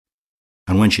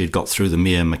and when she had got through the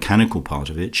mere mechanical part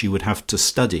of it, she would have to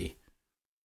study.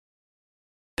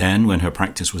 Then, when her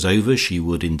practice was over, she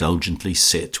would indulgently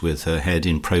sit with her head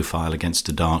in profile against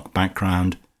a dark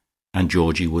background, and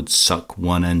Georgie would suck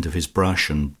one end of his brush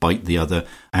and bite the other,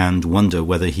 and wonder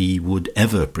whether he would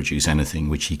ever produce anything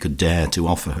which he could dare to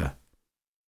offer her.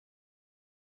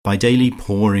 By daily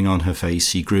poring on her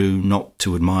face, he grew not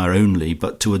to admire only,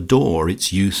 but to adore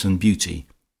its youth and beauty.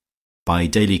 By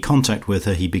daily contact with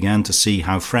her, he began to see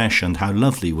how fresh and how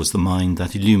lovely was the mind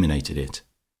that illuminated it.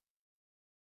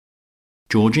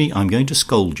 "Georgie, I'm going to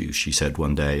scold you," she said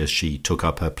one day, as she took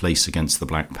up her place against the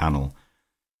black panel.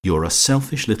 "You're a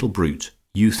selfish little brute.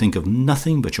 You think of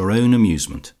nothing but your own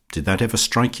amusement. Did that ever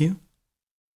strike you?"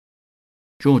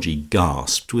 Georgie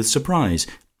gasped with surprise.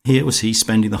 Here was he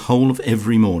spending the whole of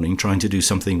every morning trying to do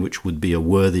something which would be a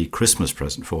worthy Christmas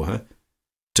present for her,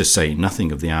 to say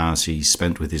nothing of the hours he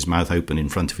spent with his mouth open in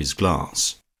front of his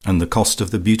glass, and the cost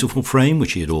of the beautiful frame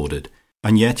which he had ordered,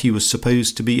 and yet he was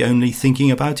supposed to be only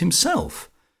thinking about himself.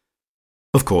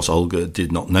 Of course Olga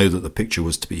did not know that the picture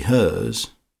was to be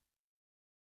hers.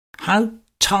 "How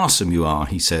tarsome you are,"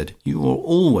 he said. "You are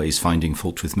always finding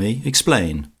fault with me.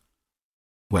 Explain."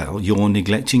 "Well, you're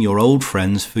neglecting your old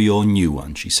friends for your new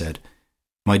one," she said.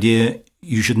 "My dear,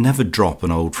 you should never drop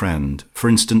an old friend. For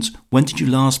instance, when did you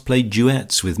last play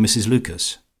duets with Mrs.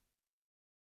 Lucas?"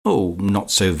 "Oh,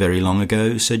 not so very long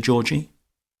ago," said Georgie.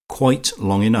 "Quite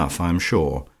long enough, I am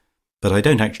sure. But I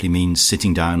don't actually mean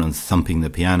sitting down and thumping the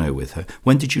piano with her.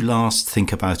 When did you last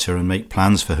think about her and make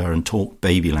plans for her and talk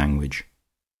baby language?"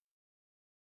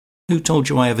 "Who told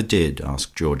you I ever did?"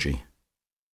 asked Georgie.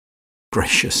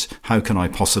 "Gracious, how can I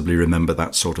possibly remember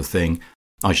that sort of thing?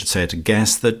 I should say at a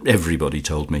guess that everybody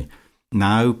told me.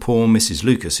 Now poor Mrs.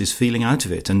 Lucas is feeling out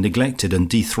of it, and neglected and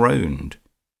dethroned.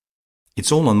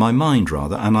 It's all on my mind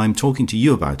rather, and I'm talking to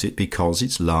you about it because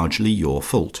it's largely your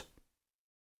fault.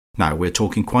 Now we're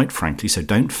talking quite frankly, so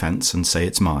don't fence and say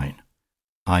it's mine.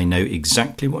 I know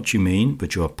exactly what you mean,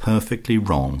 but you are perfectly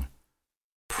wrong.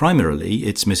 Primarily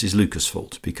it's Mrs. Lucas'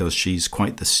 fault, because she's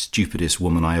quite the stupidest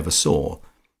woman I ever saw,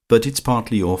 but it's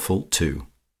partly your fault too."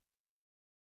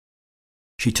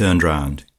 She turned round.